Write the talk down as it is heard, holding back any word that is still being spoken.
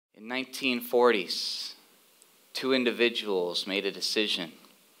In 1940s, two individuals made a decision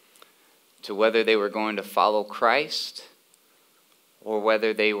to whether they were going to follow Christ or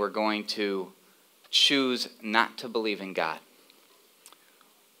whether they were going to choose not to believe in God.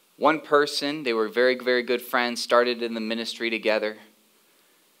 One person, they were very, very good friends, started in the ministry together,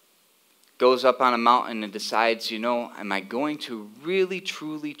 goes up on a mountain and decides, am I going to really,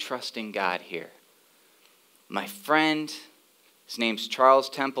 truly trust in God here? My friend, his name's Charles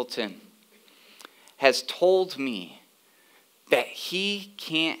Templeton, has told me that he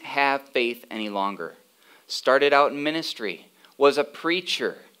can't have faith any longer. Started out in ministry, was a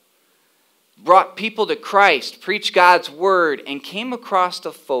preacher, brought people to Christ, preached God's word, and came across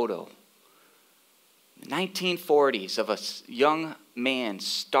a photo, the 1940s, of a young man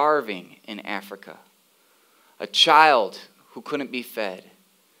starving in Africa, a child who couldn't be fed,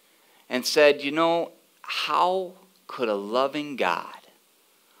 and said, how could a loving God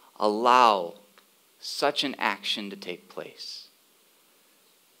allow such an action to take place?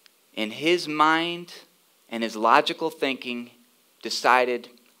 In his mind and his logical thinking, decided,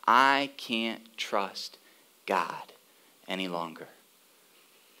 I can't trust God any longer,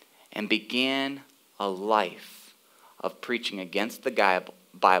 and began a life of preaching against the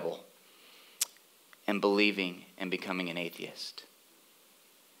Bible and believing and becoming an atheist.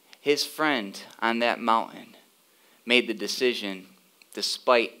 His friend on that mountain made the decision,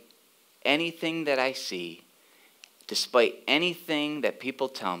 despite anything that I see, despite anything that people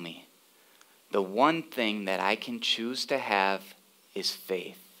tell me, the one thing that I can choose to have is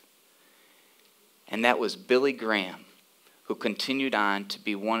faith. And that was Billy Graham, who continued on to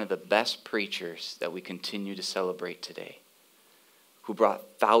be one of the best preachers that we continue to celebrate today, who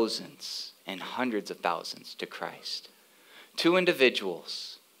brought thousands and hundreds of thousands to Christ. Two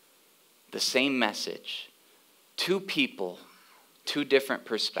individuals, the same message. Two people, two different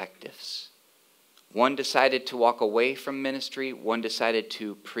perspectives. One decided to walk away from ministry, one decided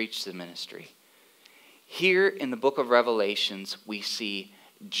to preach the ministry. Here in the book of Revelations, we see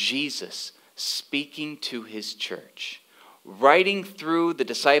Jesus speaking to his church, writing through the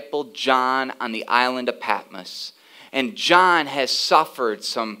disciple John on the island of Patmos. And John has suffered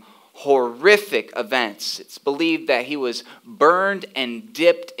some horrific events. It's believed that he was burned and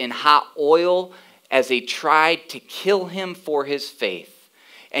dipped in hot oil as they tried to kill him for his faith.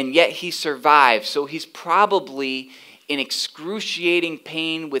 And yet he survived. So he's probably in excruciating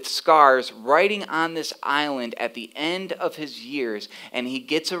pain with scars, writing on this island at the end of his years, and he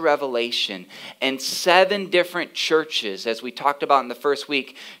gets a revelation. And 7 different churches, as we talked about in the first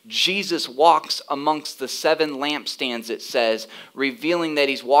week, Jesus walks amongst the 7 lampstands, it says, revealing that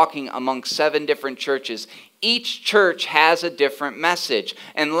he's walking amongst 7 different churches. Each church has a different message.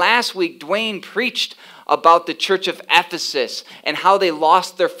 And last week, Dwayne preached about the church of Ephesus and how they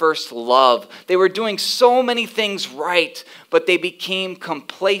lost their first love. They were doing so many things right, but they became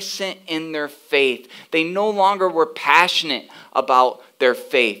complacent in their faith. They no longer were passionate about their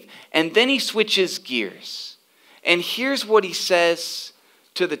faith. And then he switches gears. And here's what he says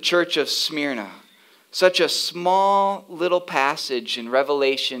to the church of Smyrna. Such a small little passage in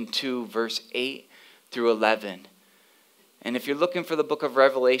Revelation 2, verse 8 through 11. And if you're looking for the book of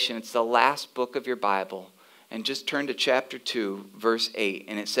Revelation, it's the last book of your Bible. And just turn to chapter 2, verse 8.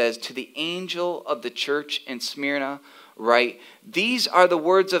 And it says, to the angel of the church in Smyrna write, these are the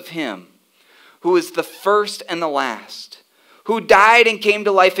words of him who is the first and the last, who died and came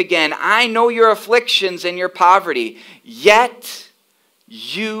to life again. I know your afflictions and your poverty, yet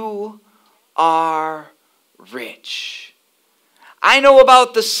you are rich. I know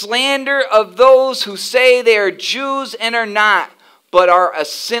about the slander of those who say they are Jews and are not, but are a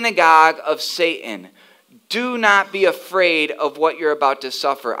synagogue of Satan. Do not be afraid of what you're about to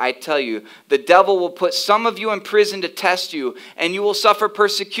suffer. I tell you, the devil will put some of you in prison to test you, and you will suffer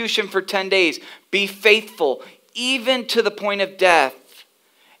persecution for 10 days. Be faithful, even to the point of death,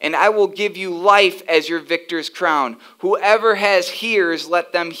 and I will give you life as your victor's crown. Whoever has ears,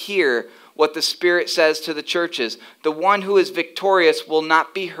 let them hear what the Spirit says to the churches. The one who is victorious will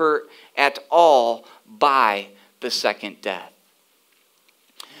not be hurt at all by the second death.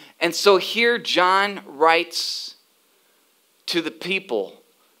 And so here John writes to the people,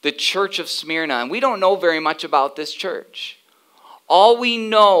 the church of Smyrna, and we don't know very much about this church. All we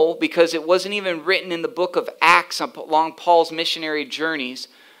know, because it wasn't even written in the book of Acts along Paul's missionary journeys,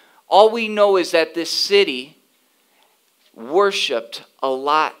 all we know is that this city worshipped a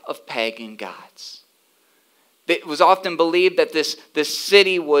lot of pagan gods. It was often believed that this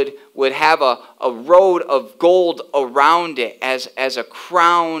city would have a road of gold around it as a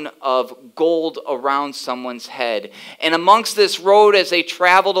crown of gold around someone's head. And amongst this road, as they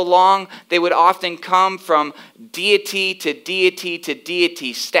traveled along, they would often come from deity to deity to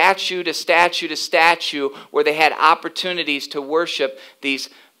deity, statue to statue to statue, where they had opportunities to worship these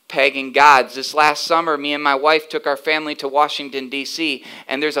pagan gods. This last summer, me and my wife took our family to Washington, D.C.,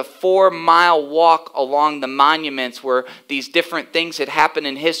 and there's a 4-mile walk along the monuments where these different things had happened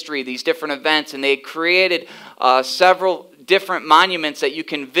in history, these different events, and they had created several different monuments that you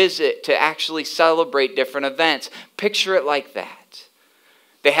can visit to actually celebrate different events. Picture it like that.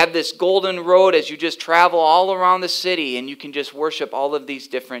 They have this golden road as you just travel all around the city, and you can just worship all of these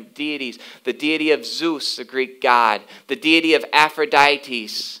different deities. The deity of Zeus, the Greek god. The deity of Aphrodite,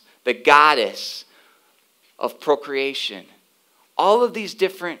 the goddess of procreation. All of these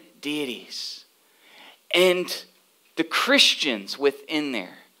different deities. And the Christians within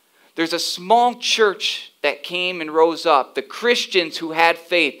there. There's a small church that came and rose up. The Christians who had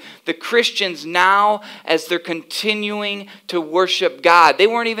faith. The Christians now, as they're continuing to worship God. They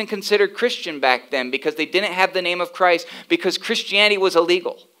weren't even considered Christian back then because they didn't have the name of Christ, because Christianity was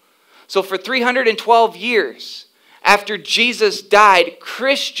illegal. So for 312 years, after Jesus died,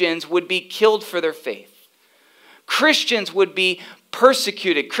 Christians would be killed for their faith. Christians would be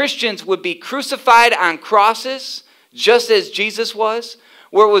persecuted. Christians would be crucified on crosses, just as Jesus was,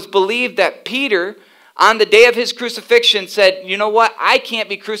 where it was believed that Peter, on the day of his crucifixion, said, you know what, I can't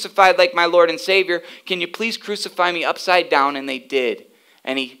be crucified like my Lord and Savior. Can you please crucify me upside down? And they did.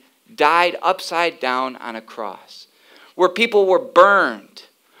 And he died upside down on a cross. Where people were burned,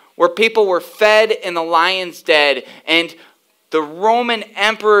 where people were fed in the lion's den, and the Roman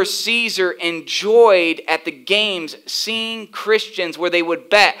Emperor Caesar enjoyed at the games seeing Christians where they would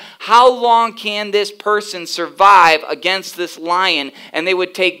bet, how long can this person survive against this lion? And they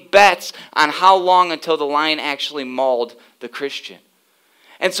would take bets on how long until the lion actually mauled the Christian.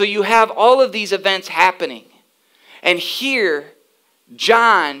 And so you have all of these events happening. And here,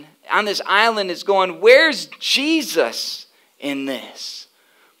 John on this island is going, where's Jesus in this?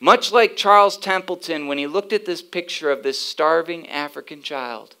 Much like Charles Templeton, when he looked at this picture of this starving African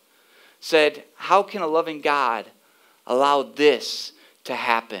child, said, how can a loving God allow this to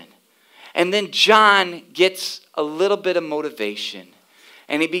happen? And then John gets a little bit of motivation,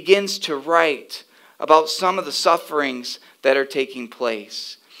 and he begins to write about some of the sufferings that are taking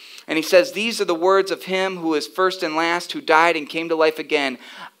place. And he says, these are the words of him who is first and last, who died and came to life again.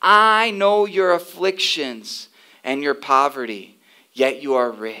 I know your afflictions and your poverty, yet you are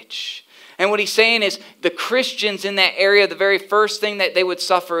rich. And what he's saying is the Christians in that area, the very first thing that they would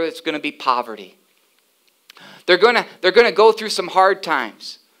suffer is going to be poverty. They're going to go through some hard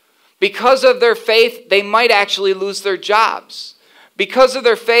times. Because of their faith, they might actually lose their jobs. Because of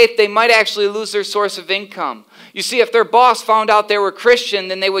their faith, they might actually lose their source of income. You see, if their boss found out they were Christian,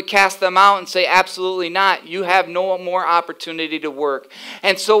 then they would cast them out and say, absolutely not. You have no more opportunity to work.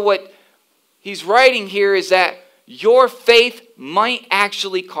 And so what he's writing here is that your faith might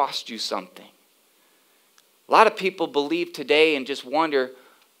actually cost you something. A lot of people believe today and just wonder,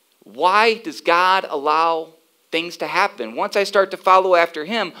 why does God allow things to happen? Once I start to follow after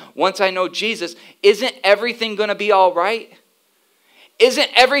him, once I know Jesus, isn't everything going to be all right? Isn't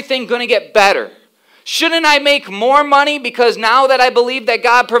everything going to get better? Shouldn't I make more money because now that I believe that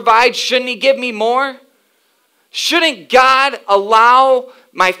God provides, shouldn't he give me more? Shouldn't God allow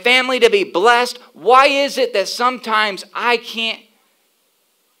my family to be blessed? Why is it that sometimes I can't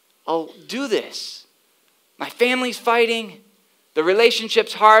do this? My family's fighting. The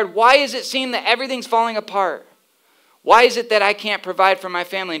relationship's hard. Why does it seem that everything's falling apart? Why is it that I can't provide for my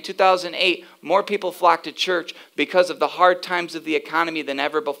family? In 2008, more people flocked to church because of the hard times of the economy than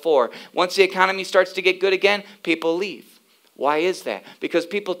ever before. Once the economy starts to get good again, people leave. Why is that? Because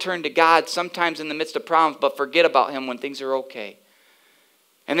people turn to God sometimes in the midst of problems, but forget about him when things are okay.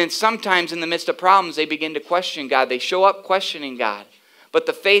 And then sometimes in the midst of problems, they begin to question God. They show up questioning God. But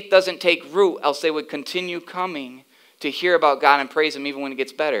the faith doesn't take root, else they would continue coming to hear about God and praise him even when it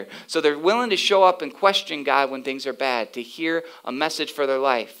gets better. So they're willing to show up and question God when things are bad, to hear a message for their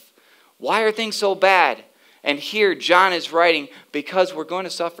life. Why are things so bad? And here John is writing, because we're going to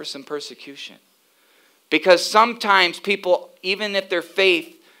suffer some persecution. Because sometimes people, even if their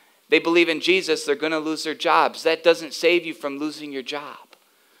faith, they believe in Jesus, they're going to lose their jobs. That doesn't save you from losing your job.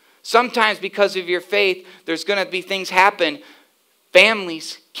 Sometimes because of your faith, there's going to be things happen.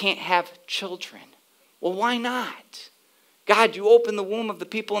 Families can't have children. Well, why not? God, you opened the womb of the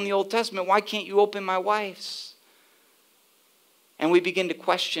people in the Old Testament. Why can't you open my wife's? And we begin to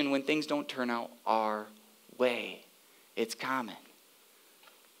question when things don't turn out our way. It's common.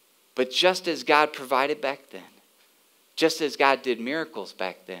 But just as God provided back then, just as God did miracles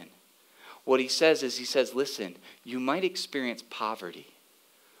back then, what he says is, he says, listen, you might experience poverty,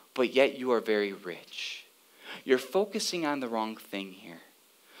 but yet you are very rich. You're focusing on the wrong thing here.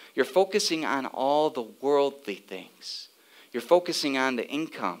 You're focusing on all the worldly things. You're focusing on the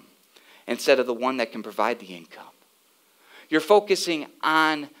income instead of the one that can provide the income. You're focusing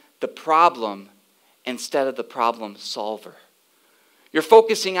on the problem instead of the problem solver. You're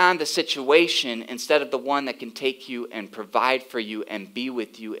focusing on the situation instead of the one that can take you and provide for you and be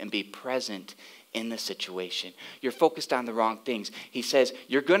with you and be present in the situation. You're focused on the wrong things. He says,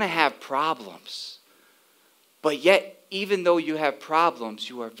 you're going to have problems. But yet, even though you have problems,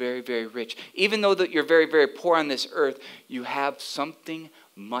 you are very, very rich. Even though that you're very, very poor on this earth, you have something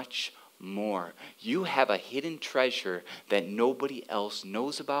much more. You have a hidden treasure that nobody else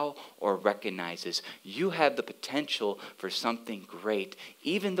knows about or recognizes. You have the potential for something great.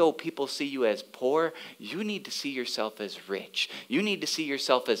 Even though people see you as poor, you need to see yourself as rich. You need to see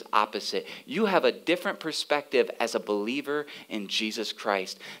yourself as opposite. You have a different perspective as a believer in Jesus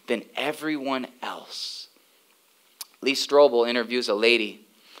Christ than everyone else. Lee Strobel interviews a lady.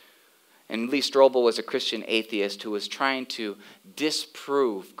 And Lee Strobel was a Christian atheist who was trying to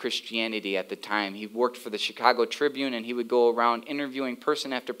disprove Christianity at the time. He worked for the Chicago Tribune, and he would go around interviewing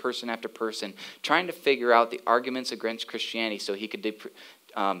person after person after person, trying to figure out the arguments against Christianity so he could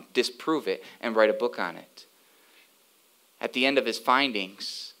disprove it and write a book on it. At the end of his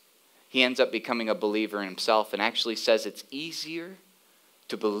findings, he ends up becoming a believer in himself and actually says it's easier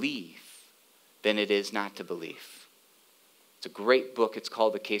to believe than it is not to believe. It's a great book. It's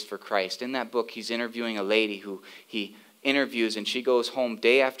called The Case for Christ. In that book, he's interviewing a lady who he interviews, and she goes home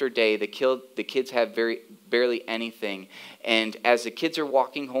day after day. The kids have barely anything. And as the kids are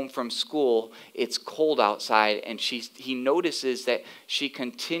walking home from school, it's cold outside, and he notices that she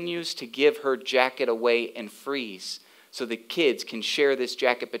continues to give her jacket away and freeze so the kids can share this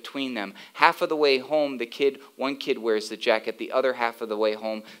jacket between them. Half of the way home, one kid wears the jacket. The other half of the way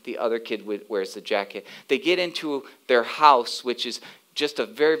home, the other kid wears the jacket. They get into their house, which is just a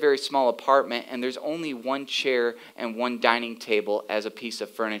very, very small apartment, and there's only one chair and one dining table as a piece of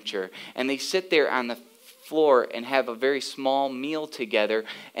furniture. And they sit there on the floor and have a very small meal together.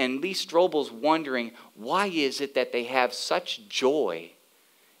 And Lee Strobel's wondering, why is it that they have such joy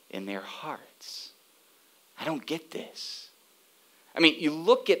in their hearts? I don't get this. I mean, you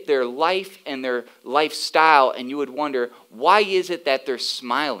look at their life and their lifestyle and you would wonder, why is it that they're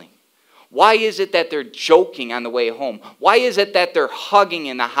smiling? Why is it that they're joking on the way home? Why is it that they're hugging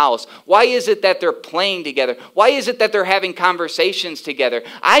in the house? Why is it that they're playing together? Why is it that they're having conversations together?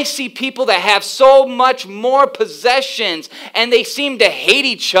 I see people that have so much more possessions and they seem to hate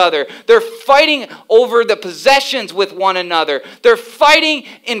each other. They're fighting over the possessions with one another. They're fighting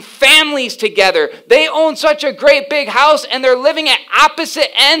in families together. They own such a great big house and they're living at opposite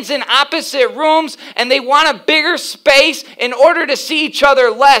ends in opposite rooms, and they want a bigger space in order to see each other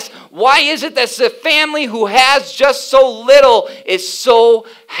less. Why is it that the family who has just so little is so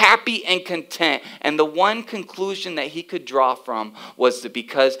happy and content? And the one conclusion that he could draw from was that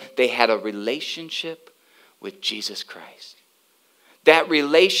because they had a relationship with Jesus Christ. That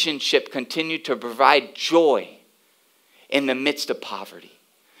relationship continued to provide joy in the midst of poverty.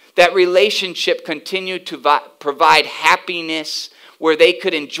 That relationship continued to provide happiness where they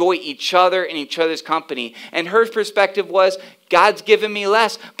could enjoy each other and each other's company. And her perspective was, God's given me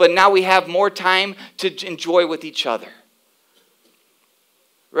less, but now we have more time to enjoy with each other.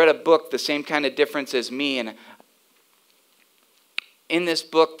 Read a book, The Same Kind of Difference as Me, and in this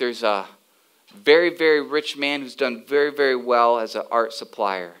book there's a very, very rich man who's done very, very well as an art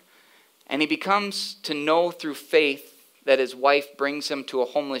supplier. And he becomes to know through faith that his wife brings him to a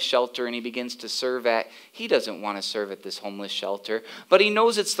homeless shelter and he begins to serve at. He doesn't want to serve at this homeless shelter, but he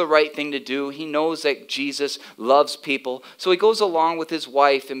knows it's the right thing to do. He knows that Jesus loves people. So he goes along with his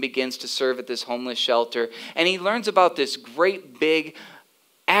wife and begins to serve at this homeless shelter. And he learns about this great big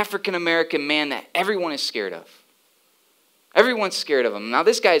African-American man that everyone is scared of. Everyone's scared of him. Now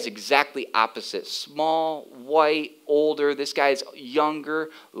this guy is exactly opposite. Small, white, older. This guy's younger,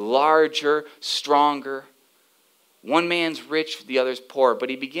 larger, stronger. One man's rich, the other's poor,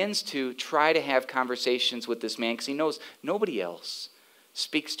 but he begins to try to have conversations with this man because he knows nobody else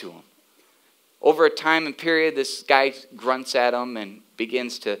speaks to him. Over a time and period, this guy grunts at him and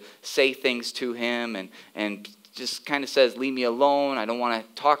begins to say things to him and just kind of says, leave me alone, I don't want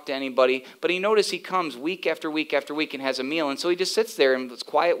to talk to anybody. But he notices he comes week after week after week and has a meal, and so he just sits there and is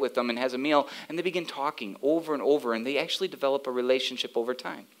quiet with them and has a meal, and they begin talking over and over, and they actually develop a relationship over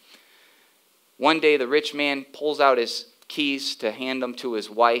time. One day the rich man pulls out his keys to hand them to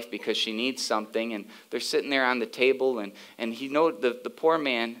his wife because she needs something, and they're sitting there on the table, and the poor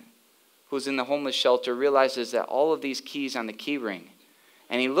man who's in the homeless shelter realizes that all of these keys on the key ring,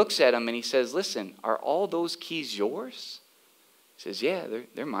 and he looks at them and he says, listen, are all those keys yours? He says, yeah,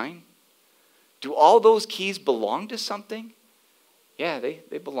 they're mine. Do all those keys belong to something? Yeah,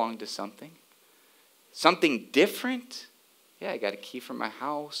 they belong to something. Something different? Yeah, I got a key for my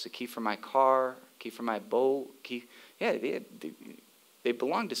house, a key for my car, a key for my boat, key. Yeah, they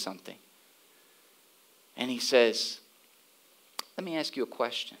belong to something. And he says, let me ask you a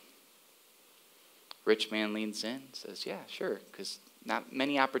question. Rich man leans in, says, yeah, sure, because not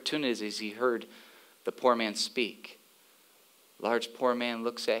many opportunities has he heard the poor man speak. Large poor man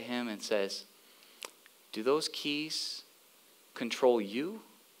looks at him and says, do those keys control you,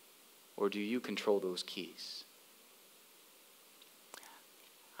 or do you control those keys?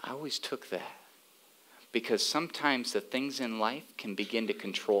 I always took that, because sometimes the things in life can begin to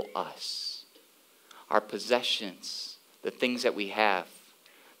control us. Our possessions, the things that we have,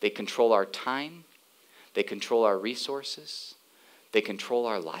 they control our time, they control our resources, they control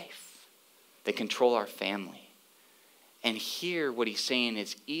our life, they control our family. And here what he's saying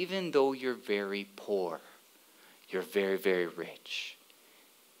is, even though you're very poor, you're very, very rich.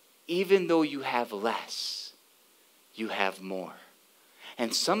 Even though you have less, you have more.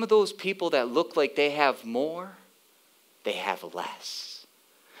 And some of those people that look like they have more, they have less.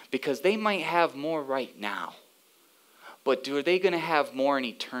 Because they might have more right now. But are they going to have more in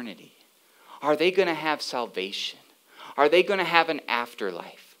eternity? Are they going to have salvation? Are they going to have an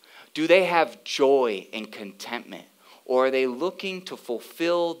afterlife? Do they have joy and contentment? Or are they looking to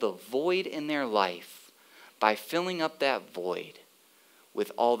fulfill the void in their life by filling up that void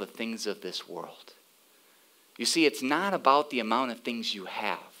with all the things of this world? You see, it's not about the amount of things you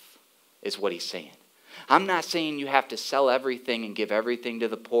have, is what he's saying. I'm not saying you have to sell everything and give everything to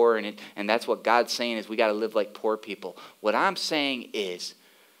the poor, and that's what God's saying is we got to live like poor people. What I'm saying is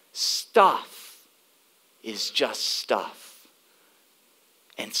stuff is just stuff.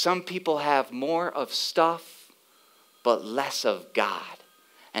 And some people have more of stuff but less of God.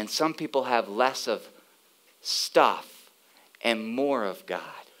 And some people have less of stuff and more of God.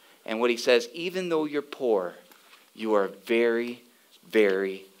 And what he says, even though you're poor, you are very,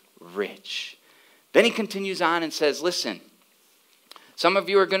 very rich. Then he continues on and says, listen, some of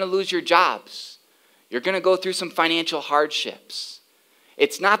you are going to lose your jobs. You're going to go through some financial hardships.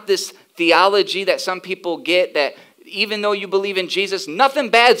 It's not this theology that some people get that even though you believe in Jesus, nothing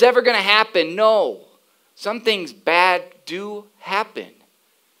bad's ever going to happen. No. Some things bad do happen.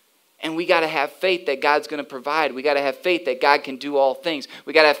 And we got to have faith that God's going to provide. We got to have faith that God can do all things.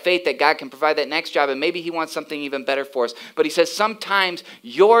 We got to have faith that God can provide that next job, and maybe he wants something even better for us. But he says sometimes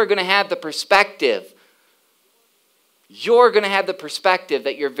you're going to have the perspective. You're going to have the perspective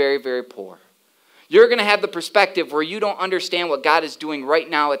that you're very, very poor. You're going to have the perspective where you don't understand what God is doing right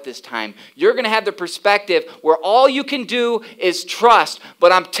now at this time. You're going to have the perspective where all you can do is trust.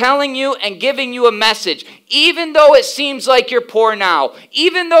 But I'm telling you and giving you a message. Even though it seems like you're poor now,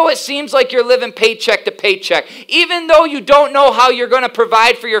 even though it seems like you're living paycheck to paycheck, even though you don't know how you're going to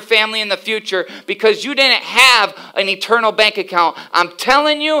provide for your family in the future because you didn't have an eternal bank account, I'm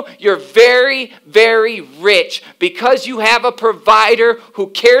telling you, you're very, very rich because you have a provider who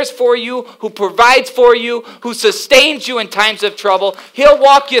cares for you, who provides for you, who sustains you in times of trouble. He'll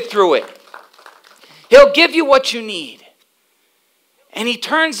walk you through it. He'll give you what you need. And he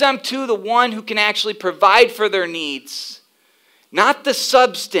turns them to the one who can actually provide for their needs. Not the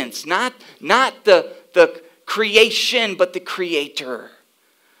substance, not the creation, but the creator.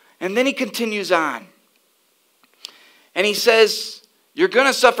 And then he continues on. And he says, you're going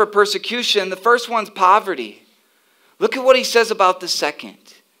to suffer persecution. The first one's poverty. Look at what he says about the second.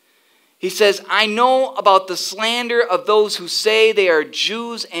 He says, I know about the slander of those who say they are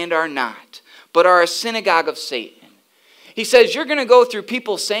Jews and are not, but are a synagogue of Satan. He says, you're going to go through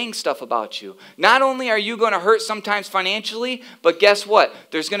people saying stuff about you. Not only are you going to hurt sometimes financially, but guess what?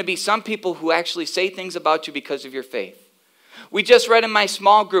 There's going to be some people who actually say things about you because of your faith. We just read in my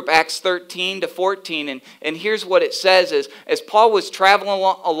small group, Acts 13 to 14, and here's what it says is, as Paul was traveling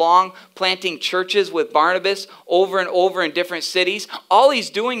along, planting churches with Barnabas over and over in different cities, all he's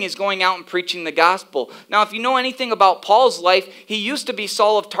doing is going out and preaching the gospel. Now, if you know anything about Paul's life, he used to be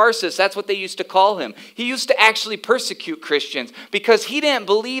Saul of Tarsus. That's what they used to call him. He used to actually persecute Christians because he didn't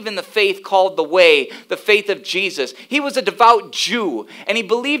believe in the faith called the way, the faith of Jesus. He was a devout Jew, and he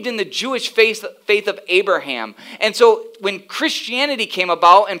believed in the Jewish faith of Abraham. And so when Christianity came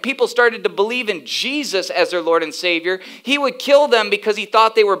about and people started to believe in Jesus as their Lord and Savior, he would kill them because he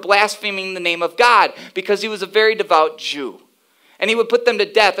thought they were blaspheming the name of God, because he was a very devout Jew. And he would put them to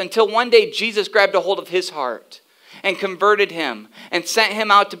death until one day Jesus grabbed a hold of his heart and converted him and sent him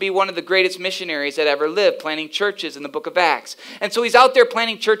out to be one of the greatest missionaries that ever lived, planting churches in the book of Acts. And so he's out there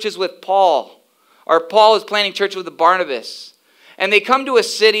planting churches with Paul, or Paul is planting churches with Barnabas. And they come to a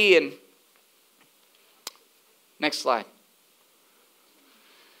city, and next slide.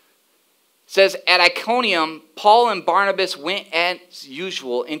 It says, at Iconium, Paul and Barnabas went as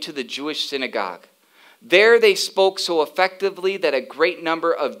usual into the Jewish synagogue. There they spoke so effectively that a great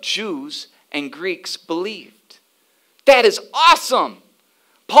number of Jews and Greeks believed. That is awesome.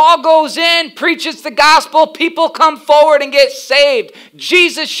 Paul goes in, preaches the gospel, people come forward and get saved.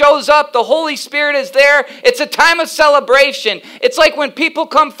 Jesus shows up, the Holy Spirit is there. It's a time of celebration. It's like when people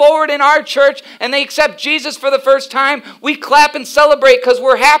come forward in our church and they accept Jesus for the first time, we clap and celebrate because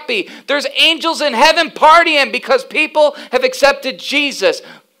we're happy. There's angels in heaven partying because people have accepted Jesus.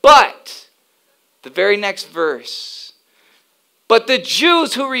 But the very next verse, but the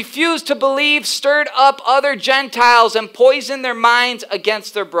Jews who refused to believe stirred up other Gentiles and poisoned their minds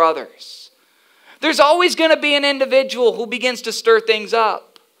against their brothers. There's always going to be an individual who begins to stir things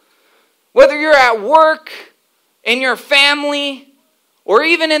up. Whether you're at work, in your family, or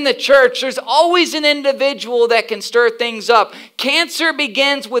even in the church, there's always an individual that can stir things up. Cancer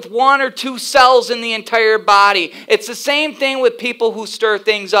begins with 1 or 2 cells in the entire body. It's the same thing with people who stir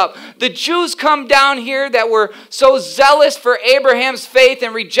things up. The Jews come down here that were so zealous for Abraham's faith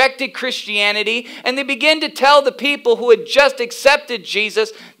and rejected Christianity, and they begin to tell the people who had just accepted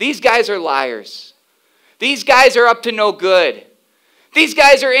Jesus, these guys are liars. These guys are up to no good. These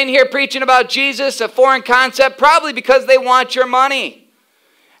guys are in here preaching about Jesus, a foreign concept, probably because they want your money.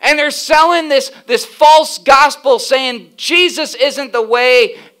 And they're selling this false gospel saying Jesus isn't the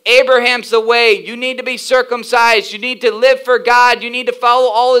way, Abraham's the way. You need to be circumcised. You need to live for God. You need to follow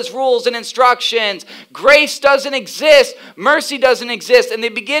all his rules and instructions. Grace doesn't exist. Mercy doesn't exist. And they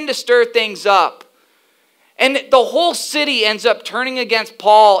begin to stir things up. And the whole city ends up turning against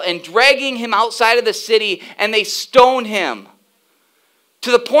Paul and dragging him outside of the city, and they stone him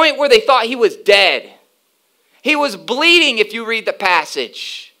to the point where they thought he was dead. He was bleeding if you read the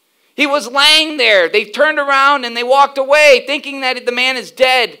passage. He was laying there. They turned around and they walked away thinking that the man is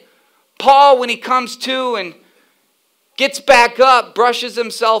dead. Paul, when he comes to and gets back up, brushes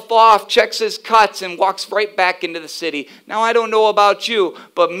himself off, checks his cuts, and walks right back into the city. Now, I don't know about you,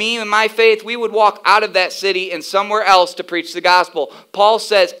 but me and my faith, we would walk out of that city and somewhere else to preach the gospel. Paul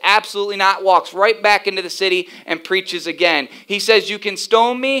says, absolutely not, walks right back into the city and preaches again. He says, you can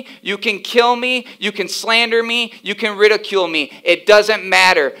stone me, you can kill me, you can slander me, you can ridicule me. It doesn't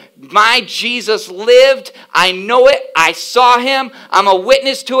matter. My Jesus lived. I know it. I saw him. I'm a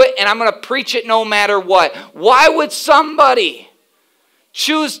witness to it, and I'm going to preach it no matter what. Why would somebody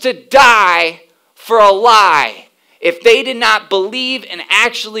choose to die for a lie if they did not believe and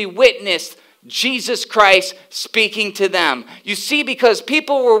actually witness Jesus Christ speaking to them? You see, because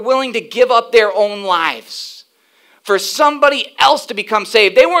people were willing to give up their own lives for somebody else to become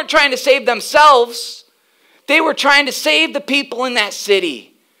saved. They weren't trying to save themselves. They were trying to save the people in that city.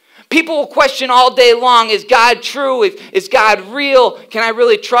 People will question all day long, is God true? Is God real? Can I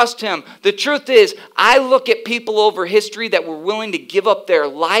really trust him? The truth is, I look at people over history that were willing to give up their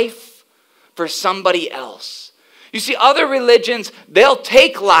life for somebody else. You see, other religions, they'll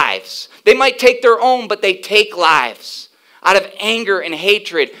take lives. They might take their own, but they take lives out of anger and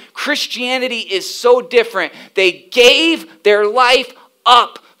hatred. Christianity is so different. They gave their life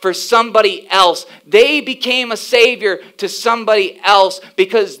up for somebody else. They became a savior to somebody else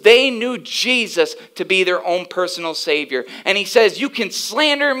because they knew Jesus to be their own personal savior. And he says, you can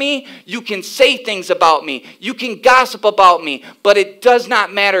slander me, you can say things about me, you can gossip about me, but it does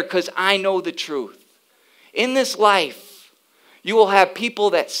not matter because I know the truth. In this life, you will have people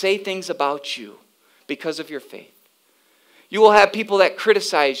that say things about you because of your faith. You will have people that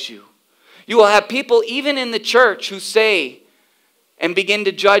criticize you. You will have people even in the church who say and begin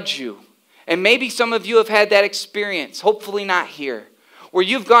to judge you. And maybe some of you have had that experience, hopefully not here, where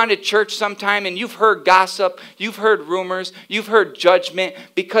you've gone to church sometime and you've heard gossip, you've heard rumors, you've heard judgment,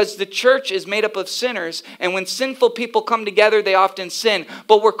 because the church is made up of sinners, and when sinful people come together, they often sin.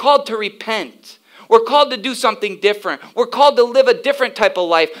 But we're called to repent. We're called to do something different. We're called to live a different type of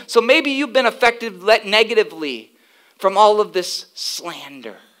life. So maybe you've been affected negatively from all of this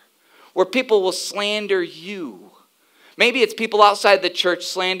slander, where people will slander you. Maybe it's people outside the church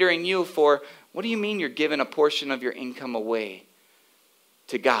slandering you for, what do you mean you're giving a portion of your income away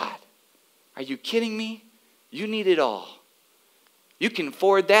to God? Are you kidding me? You need it all. You can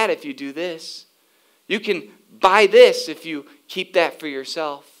afford that if you do this. You can buy this if you keep that for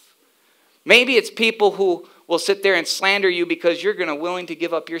yourself. Maybe it's people who will sit there and slander you because you're willing to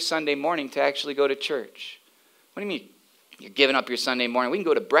give up your Sunday morning to actually go to church. What do you mean? You're giving up your Sunday morning. We can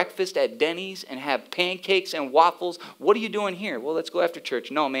go to breakfast at Denny's and have pancakes and waffles. What are you doing here? Well, let's go after church.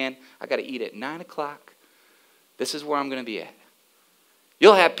 No, man, I got to eat at 9 o'clock. This is where I'm going to be at.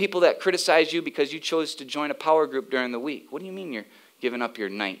 You'll have people that criticize you because you chose to join a power group during the week. What do you mean you're giving up your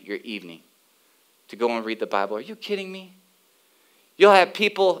night, your evening, to go and read the Bible? Are you kidding me? You'll have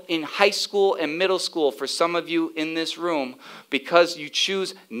people in high school and middle school, for some of you in this room, because you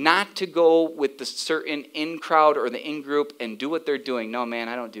choose not to go with the certain in crowd or the in group and do what they're doing. No, man,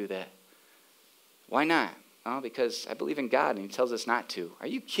 I don't do that. Why not? Oh, because I believe in God and He tells us not to. Are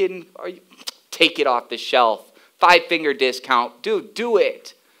you kidding? Take it off the shelf. 5-finger discount. Dude, do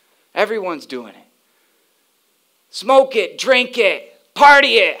it. Everyone's doing it. Smoke it, drink it.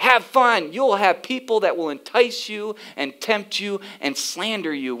 Party it, have fun. You'll have people that will entice you and tempt you and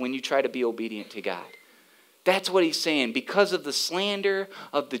slander you when you try to be obedient to God. That's what he's saying. Because of the slander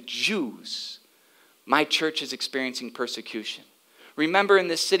of the Jews, my church is experiencing persecution. Remember, in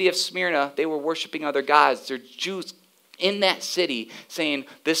the city of Smyrna, they were worshiping other gods. There are Jews in that city saying,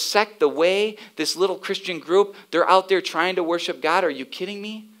 this sect, the Way, this little Christian group, they're out there trying to worship God. Are you kidding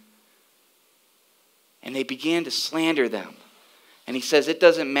me? And they began to slander them. And he says, it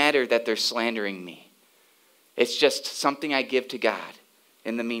doesn't matter that they're slandering me. It's just something I give to God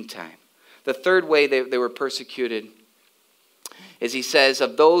in the meantime. The third way they were persecuted is, he says,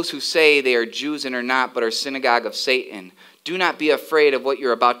 of those who say they are Jews and are not, but are synagogue of Satan, do not be afraid of what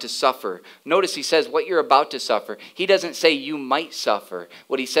you're about to suffer. Notice he says what you're about to suffer. He doesn't say you might suffer.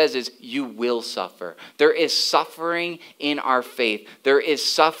 What he says is you will suffer. There is suffering in our faith. There is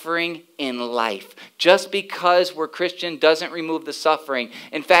suffering in life. Just because we're Christian doesn't remove the suffering.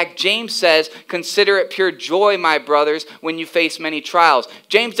 In fact, James says, consider it pure joy, my brothers, when you face many trials.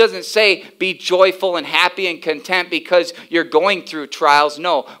 James doesn't say be joyful and happy and content because you're going through trials.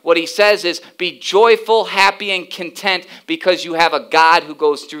 No, what he says is be joyful, happy, and content because you have a God who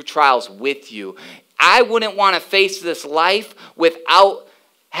goes through trials with you. I wouldn't want to face this life without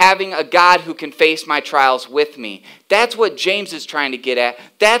having a God who can face my trials with me. That's what James is trying to get at.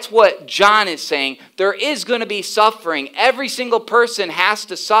 That's what John is saying. There is going to be suffering. Every single person has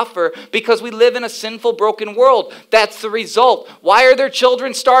to suffer because we live in a sinful, broken world. That's the result. Why are there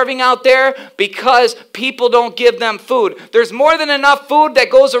children starving out there? Because people don't give them food. There's more than enough food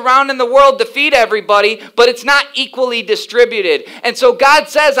that goes around in the world to feed everybody, but it's not equally distributed. And so God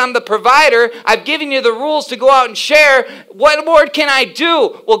says, I'm the provider. I've given you the rules to go out and share. What more can I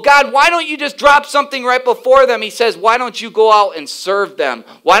do? Well, God, why don't you just drop something right before them? He says, why don't you go out and serve them?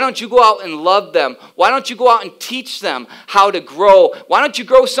 Why don't you go out and love them? Why don't you go out and teach them how to grow? Why don't you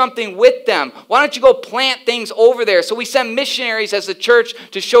grow something with them? Why don't you go plant things over there? So we send missionaries as a church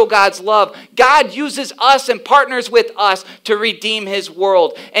to show God's love. God uses us and partners with us to redeem his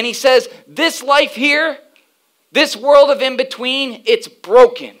world. And he says, this life here, this world of in-between, it's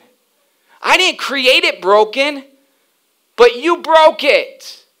broken. I didn't create it broken, but you broke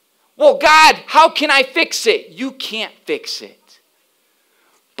it. Well, God, how can I fix it? You can't fix it.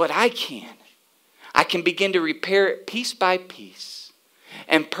 But I can. I can begin to repair it piece by piece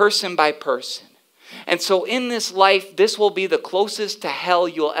and person by person. And so in this life, this will be the closest to hell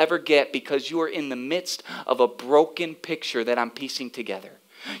you'll ever get because you are in the midst of a broken picture that I'm piecing together.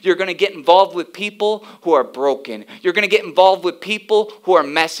 You're going to get involved with people who are broken. You're going to get involved with people who are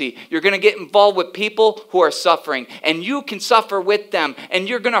messy. You're going to get involved with people who are suffering. And you can suffer with them. And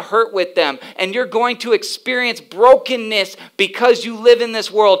you're going to hurt with them. And you're going to experience brokenness because you live in this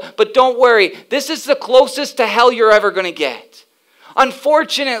world. But don't worry. This is the closest to hell you're ever going to get.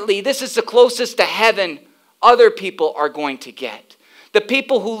 Unfortunately, this is the closest to heaven other people are going to get. The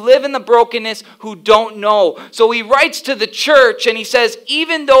people who live in the brokenness, who don't know. So he writes to the church and he says,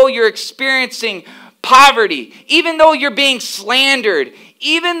 even though you're experiencing poverty, even though you're being slandered,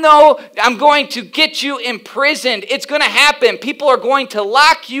 even though I'm going to get you imprisoned, it's going to happen. People are going to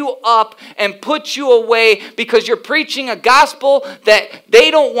lock you up and put you away because you're preaching a gospel that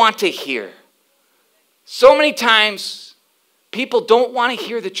they don't want to hear. So many times, people don't want to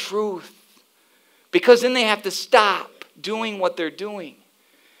hear the truth because then they have to stop doing what they're doing.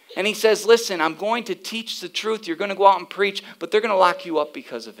 And he says, listen, I'm going to teach the truth. You're going to go out and preach, but they're going to lock you up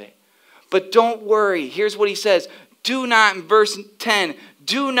because of it. But don't worry. Here's what he says. Do not, in verse 10,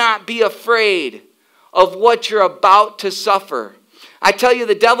 do not be afraid of what you're about to suffer. I tell you,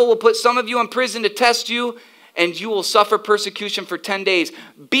 the devil will put some of you in prison to test you, and you will suffer persecution for 10 days.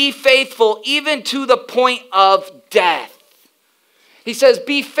 Be faithful even to the point of death. He says,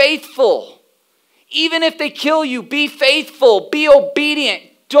 be faithful. Even if they kill you, be faithful. Be obedient.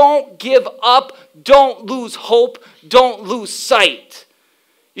 Don't give up. Don't lose hope. Don't lose sight.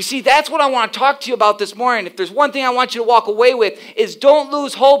 You see, that's what I want to talk to you about this morning. If there's one thing I want you to walk away with, is don't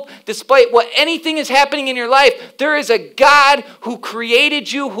lose hope despite what anything is happening in your life. There is a God who created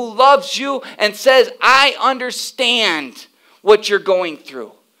you, who loves you, and says, I understand what you're going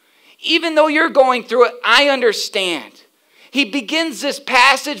through. Even though you're going through it, I understand. He begins this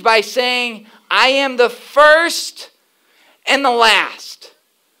passage by saying, I am the first and the last.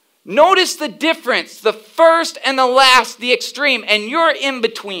 Notice the difference, the first and the last, the extreme, and you're in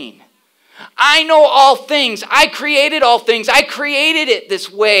between. I know all things. I created all things. I created it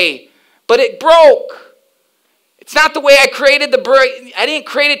this way, but it broke. It's not the way I created the break. I didn't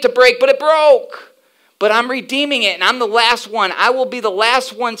create it to break, but it broke. But I'm redeeming it, and I'm the last one. I will be the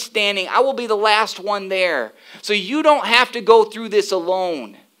last one standing. I will be the last one there. So you don't have to go through this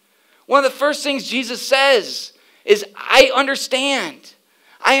alone. One of the first things Jesus says is, I understand.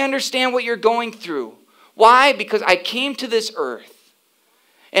 I understand what you're going through. Why? Because I came to this earth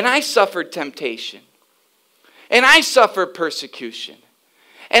and I suffered temptation and I suffered persecution.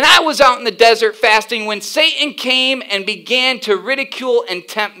 And I was out in the desert fasting when Satan came and began to ridicule and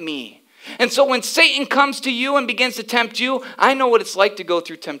tempt me. And so when Satan comes to you and begins to tempt you, I know what it's like to go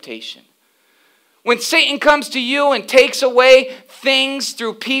through temptation. When Satan comes to you and takes away things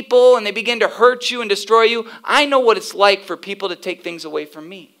through people and they begin to hurt you and destroy you, I know what it's like for people to take things away from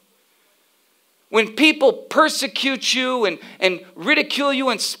me. When people persecute you and ridicule you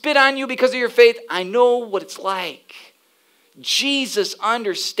and spit on you because of your faith, I know what it's like. Jesus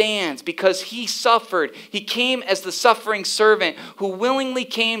understands because he suffered. He came as the suffering servant who willingly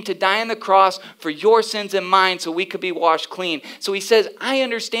came to die on the cross for your sins and mine so we could be washed clean. So he says, I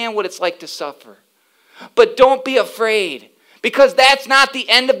understand what it's like to suffer. But don't be afraid, because that's not the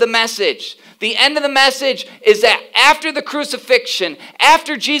end of the message. The end of the message is that after the crucifixion,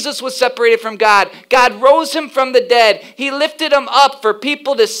 after Jesus was separated from God, God rose him from the dead. He lifted him up for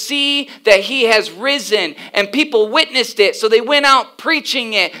people to see that he has risen, and people witnessed it. So they went out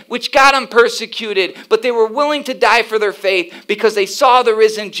preaching it, which got them persecuted, but they were willing to die for their faith because they saw the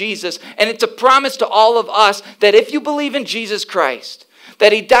risen Jesus. And it's a promise to all of us that if you believe in Jesus Christ,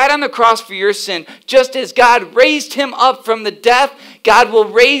 that he died on the cross for your sin, just as God raised him up from the death, God will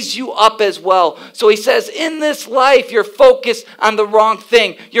raise you up as well. So he says, in this life, you're focused on the wrong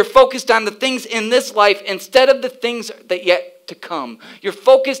thing. You're focused on the things in this life instead of the things that yet to come. You're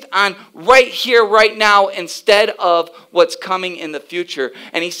focused on right here, right now, instead of what's coming in the future.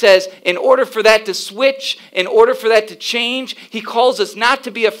 And he says, in order for that to switch, in order for that to change, he calls us not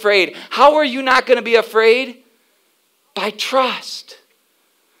to be afraid. How are you not going to be afraid? By trust.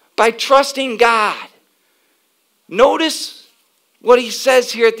 By trusting God. Notice what he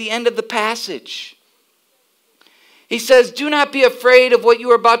says here at the end of the passage. He says, do not be afraid of what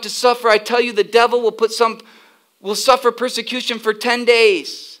you are about to suffer. I tell you, the devil will suffer persecution for 10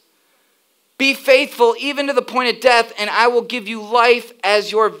 days. Be faithful even to the point of death, and I will give you life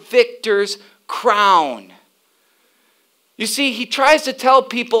as your victor's crown. You see, he tries to tell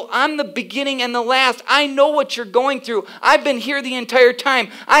people, I'm the beginning and the last. I know what you're going through. I've been here the entire time.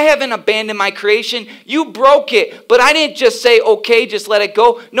 I haven't abandoned my creation. You broke it, but I didn't just say, okay, just let it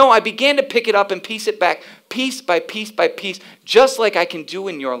go. No, I began to pick it up and piece it back, piece by piece by piece, just like I can do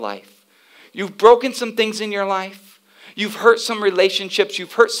in your life. You've broken some things in your life. You've hurt some relationships.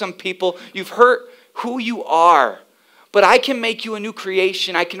 You've hurt some people. You've hurt who you are. But I can make you a new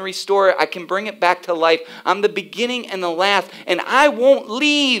creation. I can restore it. I can bring it back to life. I'm the beginning and the last. And I won't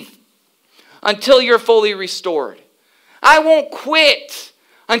leave until you're fully restored. I won't quit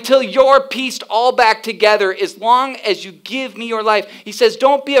until you're pieced all back together as long as you give me your life. He says,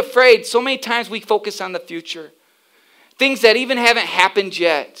 don't be afraid. So many times we focus on the future. Things that even haven't happened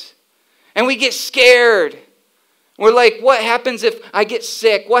yet. And we get scared. We're like, what happens if I get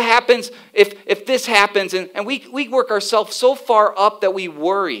sick? What happens if this happens? And we work ourselves so far up that we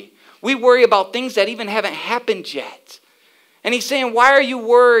worry. We worry about things that even haven't happened yet. And he's saying, why are you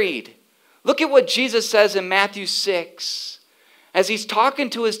worried? Look at what Jesus says in Matthew 6. As he's talking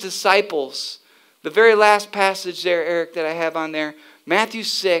to his disciples, the very last passage there, Eric, that I have on there, Matthew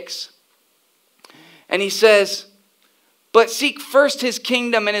 6. And he says, but seek first his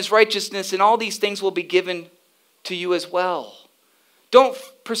kingdom and his righteousness, and all these things will be given to you as well. Don't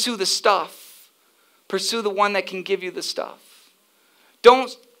pursue the stuff. Pursue the one that can give you the stuff.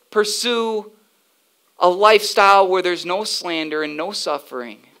 Don't pursue a lifestyle where there's no slander and no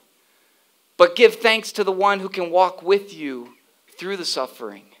suffering. But give thanks to the one who can walk with you through the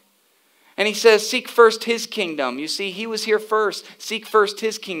suffering. And he says, seek first his kingdom. You see, he was here first. Seek first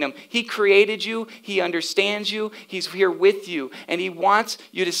his kingdom. He created you. He understands you. He's here with you. And he wants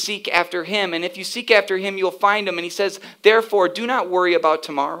you to seek after him. And if you seek after him, you'll find him. And he says, therefore, do not worry about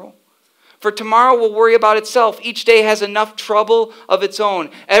tomorrow. For tomorrow will worry about itself. Each day has enough trouble of its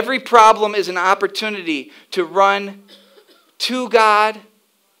own. Every problem is an opportunity to run to God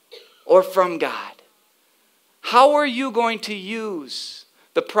or from God. How are you going to use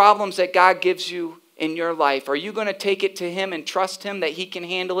the problems that God gives you in your life? Are you going to take it to him and trust him that he can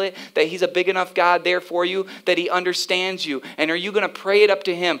handle it, that he's a big enough God there for you, that he understands you? And are you going to pray it up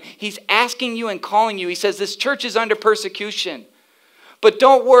to him? He's asking you and calling you. He says, this church is under persecution. But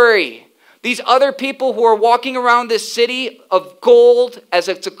don't worry. These other people who are walking around this city of gold as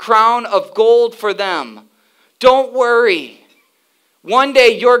it's a crown of gold for them, don't worry. One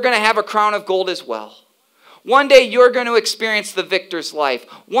day you're going to have a crown of gold as well. One day you're going to experience the victor's life.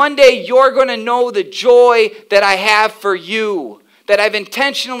 One day you're going to know the joy that I have for you, that I've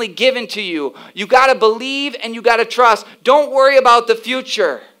intentionally given to you. You got to believe and you got to trust. Don't worry about the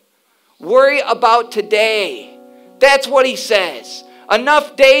future. Worry about today. That's what he says.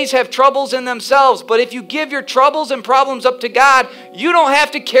 Enough days have troubles in themselves, but if you give your troubles and problems up to God, you don't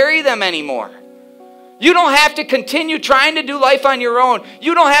have to carry them anymore. You don't have to continue trying to do life on your own.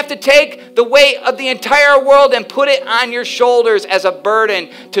 You don't have to take the weight of the entire world and put it on your shoulders as a burden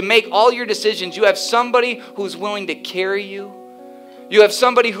to make all your decisions. You have somebody who's willing to carry you. You have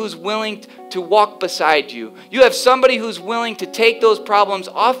somebody who's willing to walk beside you. You have somebody who's willing to take those problems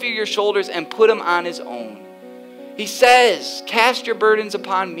off of your shoulders and put them on his own. He says, cast your burdens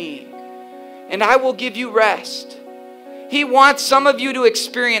upon me, and I will give you rest. He wants some of you to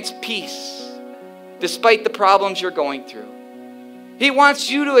experience peace, despite the problems you're going through. He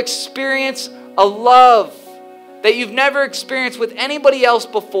wants you to experience a love that you've never experienced with anybody else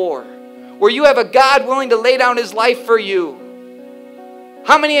before, where you have a God willing to lay down his life for you.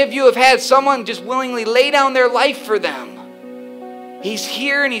 How many of you have had someone just willingly lay down their life for them? He's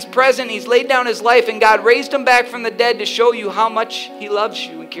here and he's present. He's laid down his life, and God raised him back from the dead to show you how much he loves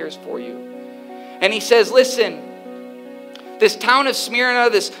you and cares for you. And he says, listen, this town of Smyrna,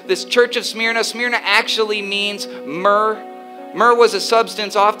 this church of Smyrna actually means myrrh. Myrrh was a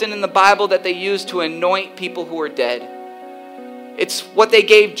substance often in the Bible that they used to anoint people who were dead. It's what they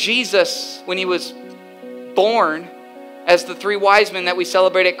gave Jesus when he was born as the three wise men that we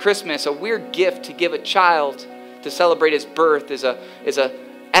celebrate at Christmas. A weird gift to give a child to celebrate his birth is a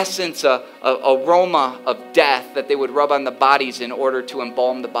essence, a aroma of death that they would rub on the bodies in order to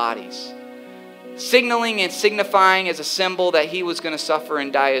embalm the bodies. Signaling and signifying as a symbol that he was going to suffer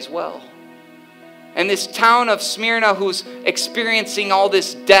and die as well. And this town of Smyrna, who's experiencing all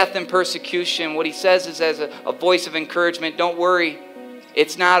this death and persecution, what he says is as a voice of encouragement, don't worry,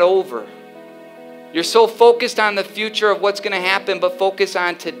 it's not over. You're so focused on the future of what's going to happen, but focus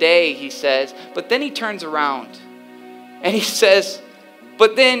on today, he says. But then he turns around and he says,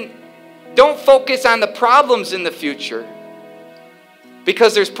 but then don't focus on the problems in the future,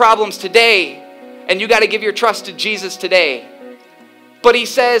 because there's problems today and you got to give your trust to Jesus today. But he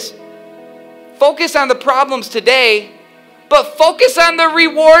says, focus on the problems today, but focus on the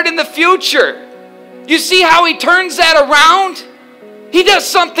reward in the future. You see how he turns that around? He does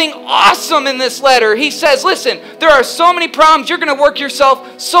something awesome in this letter. He says, listen, there are so many problems. You're going to work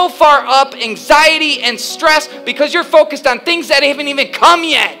yourself so far up, anxiety and stress, because you're focused on things that haven't even come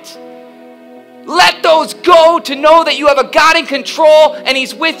yet. Let those go to know that you have a God in control and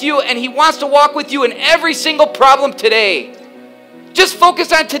he's with you and he wants to walk with you in every single problem today. Just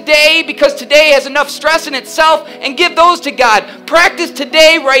focus on today, because today has enough stress in itself, and give those to God. Practice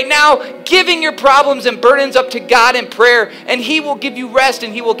today, right now, giving your problems and burdens up to God in prayer, and he will give you rest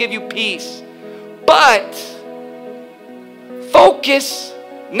and he will give you peace. But focus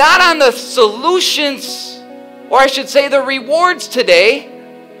not on the solutions, or I should say the rewards today,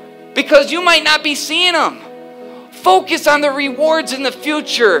 because you might not be seeing them. Focus on the rewards in the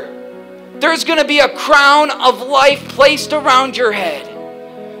future. There's going to be a crown of life placed around your head.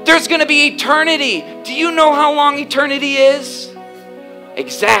 There's going to be eternity. Do you know how long eternity is?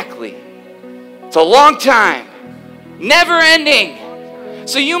 Exactly. It's a long time. Never ending.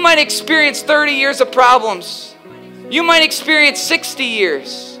 So you might experience 30 years of problems. You might experience 60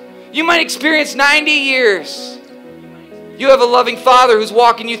 years. You might experience 90 years. You have a loving Father who's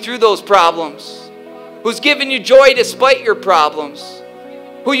walking you through those problems, who's giving you joy despite your problems,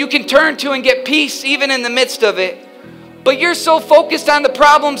 who you can turn to and get peace even in the midst of it. But you're so focused on the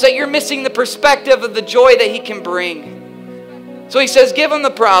problems that you're missing the perspective of the joy that he can bring. So he says, give him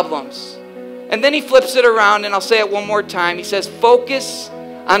the problems. And then he flips it around, and I'll say it one more time. He says, focus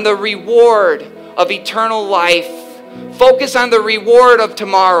on the reward of eternal life. Focus on the reward of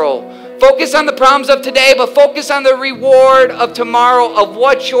tomorrow. Focus on the problems of today, but focus on the reward of tomorrow, of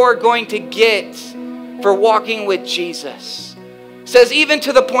what you're going to get for walking with Jesus. It says even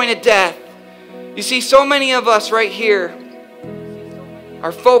to the point of death. You see, so many of us right here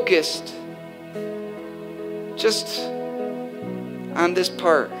are focused just on this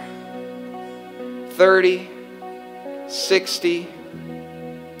part. 30, 60,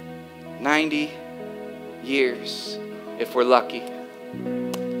 90 years, if we're lucky.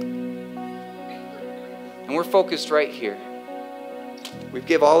 And we're focused right here. We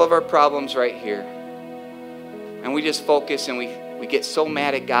give all of our problems right here. And we just focus, and we get so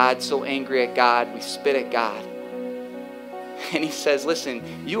mad at God, so angry at God, we spit at God. And he says, listen,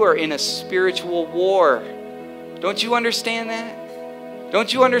 you are in a spiritual war. Don't you understand that?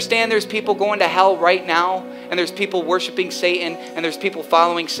 Don't you understand there's people going to hell right now, and there's people worshiping Satan, and there's people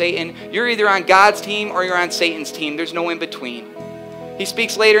following Satan? You're either on God's team or you're on Satan's team. There's no in between. He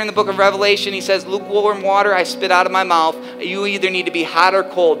speaks later in the book of Revelation. He says, lukewarm water I spit out of my mouth. You either need to be hot or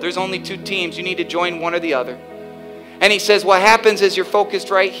cold. There's only two teams. You need to join one or the other. And he says what happens is you're focused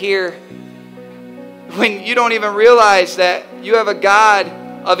right here when you don't even realize that you have a God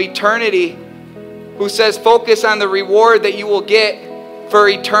of eternity who says focus on the reward that you will get for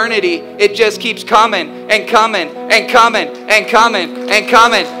eternity. It just keeps coming and coming and coming and coming and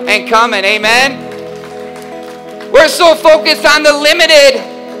coming and coming. Amen? We're so focused on the limited,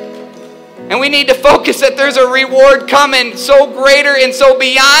 and we need to focus that there's a reward coming so greater and so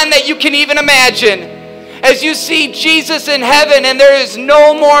beyond that you can even imagine. As you see Jesus in heaven, and there is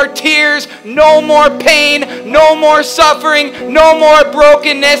no more tears, no more pain, no more suffering, no more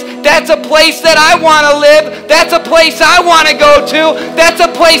brokenness. That's a place that I want to live. That's a place I want to go to. That's a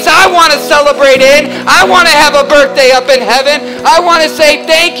place I want to celebrate in. I want to have a birthday up in heaven. I want to say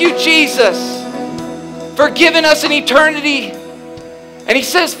thank you, Jesus, for giving us an eternity. And he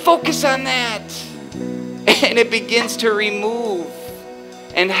says focus on that. And it begins to remove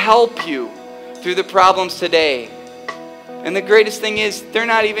and help you through the problems today. And the greatest thing is they're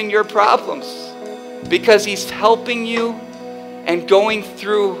not even your problems, because he's helping you and going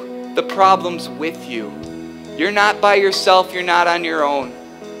through the problems with you. You're not by yourself. You're not on your own.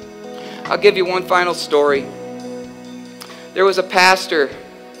 I'll give you one final story. There was a pastor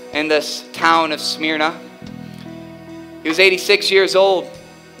in this town of Smyrna. He was 86 years old.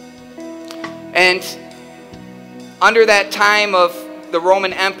 And under that time of the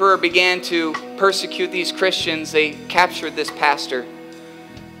Roman emperor began to persecute these Christians, they captured this pastor.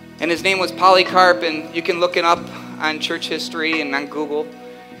 And his name was Polycarp, and you can look it up on church history and on Google.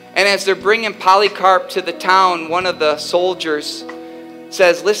 And as they're bringing Polycarp to the town, one of the soldiers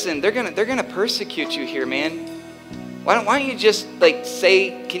says, listen, they're gonna persecute you here, man. Why don't you just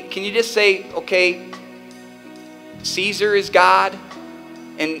say, can you just say, okay, Caesar is God,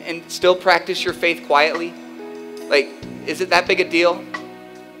 and still practice your faith quietly? Is it that big a deal?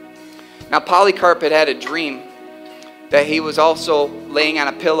 Now, Polycarp had a dream that he was also laying on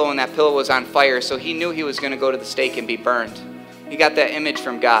a pillow, and that pillow was on fire, so he knew he was going to go to the stake and be burned. He got that image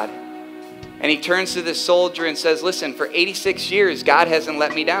from God. And he turns to this soldier and says, listen, for 86 years, God hasn't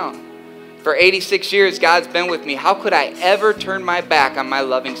let me down. For 86 years, God's been with me. How could I ever turn my back on my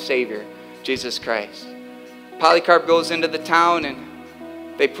loving Savior, Jesus Christ? Polycarp goes into the town, and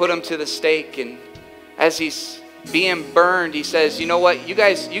they put him to the stake, and as he's being burned, he says, you know what, you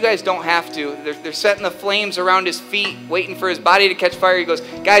guys don't have to. They're setting the flames around his feet, waiting for his body to catch fire. He goes,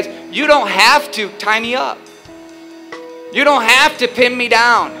 guys, you don't have to tie me up. You don't have to pin me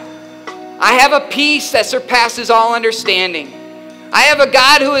down. I have a peace that surpasses all understanding. I have a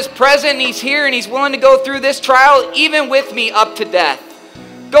God who is present, and he's here, and he's willing to go through this trial even with me up to death.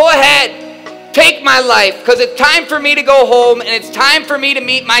 Go ahead. Take my life, because it's time for me to go home, and it's time for me to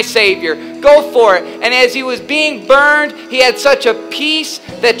meet my Savior. Go for it. And as he was being burned, he had such a peace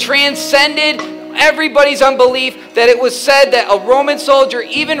that transcended everybody's unbelief that it was said that a Roman soldier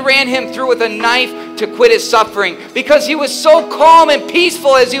even ran him through with a knife to quit his suffering, because he was so calm and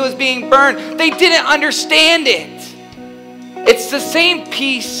peaceful as he was being burned. They didn't understand it. It's the same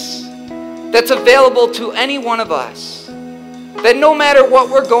peace that's available to any one of us, that no matter what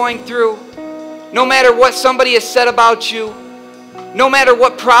we're going through, no matter what somebody has said about you, no matter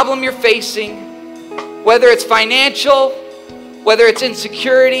what problem you're facing, whether it's financial, whether it's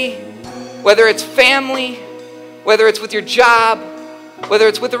insecurity, whether it's family, whether it's with your job, whether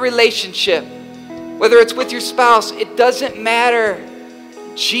it's with a relationship, whether it's with your spouse, it doesn't matter.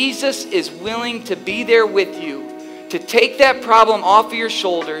 Jesus is willing to be there with you, to take that problem off of your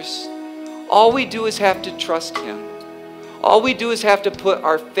shoulders. All we do is have to trust him. All we do is have to put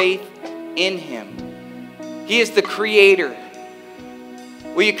our faith in him. He is the creator.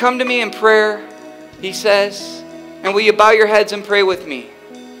 Will you come to me in prayer, he says, and will you bow your heads and pray with me?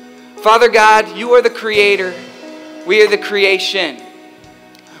 Father God, you are the creator. We are the creation.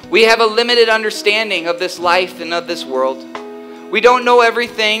 We have a limited understanding of this life and of this world. We don't know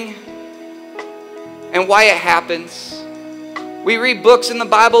everything and why it happens. We read books in the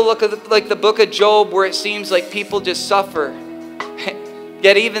Bible, like the book of Job, where it seems like people just suffer.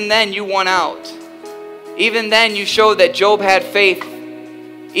 Yet even then you won out. Even then you showed that Job had faith,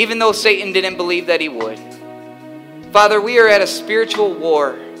 even though Satan didn't believe that he would. Father, we are at a spiritual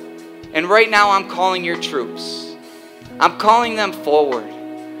war, and right now I'm calling your troops. I'm calling them forward.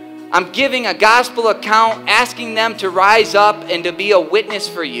 I'm giving a gospel account, asking them to rise up and to be a witness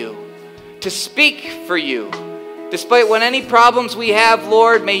for you, to speak for you. Despite what any problems we have,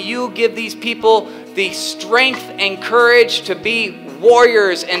 Lord, may you give these people the strength and courage to be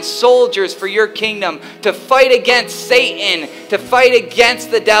warriors and soldiers for your kingdom, to fight against Satan, to fight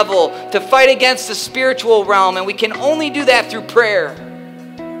against the devil, to fight against the spiritual realm. And we can only do that through prayer.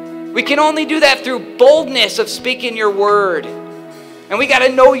 We can only do that through boldness of speaking your word. And we got to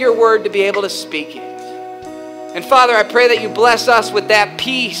know your word to be able to speak it. And Father, I pray that you bless us with that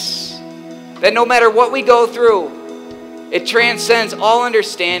peace, that no matter what we go through, it transcends all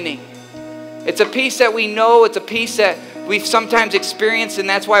understanding. It's a peace that we know. It's a peace that we've sometimes experienced, and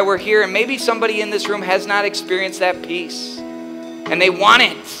that's why we're here. And maybe somebody in this room has not experienced that peace, and they want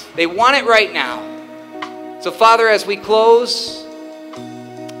it. They want it right now. So Father, as we close,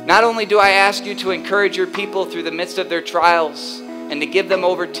 not only do I ask you to encourage your people through the midst of their trials and to give them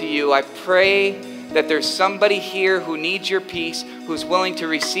over to you, I pray that there's somebody here who needs your peace, who's willing to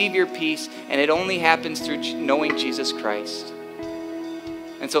receive your peace, and it only happens through knowing Jesus Christ.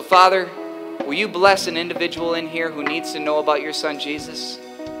 And so, Father, will you bless an individual in here who needs to know about your Son, Jesus,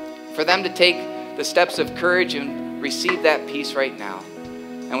 for them to take the steps of courage and receive that peace right now.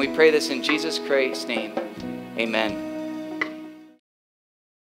 And we pray this in Jesus Christ's name. Amen.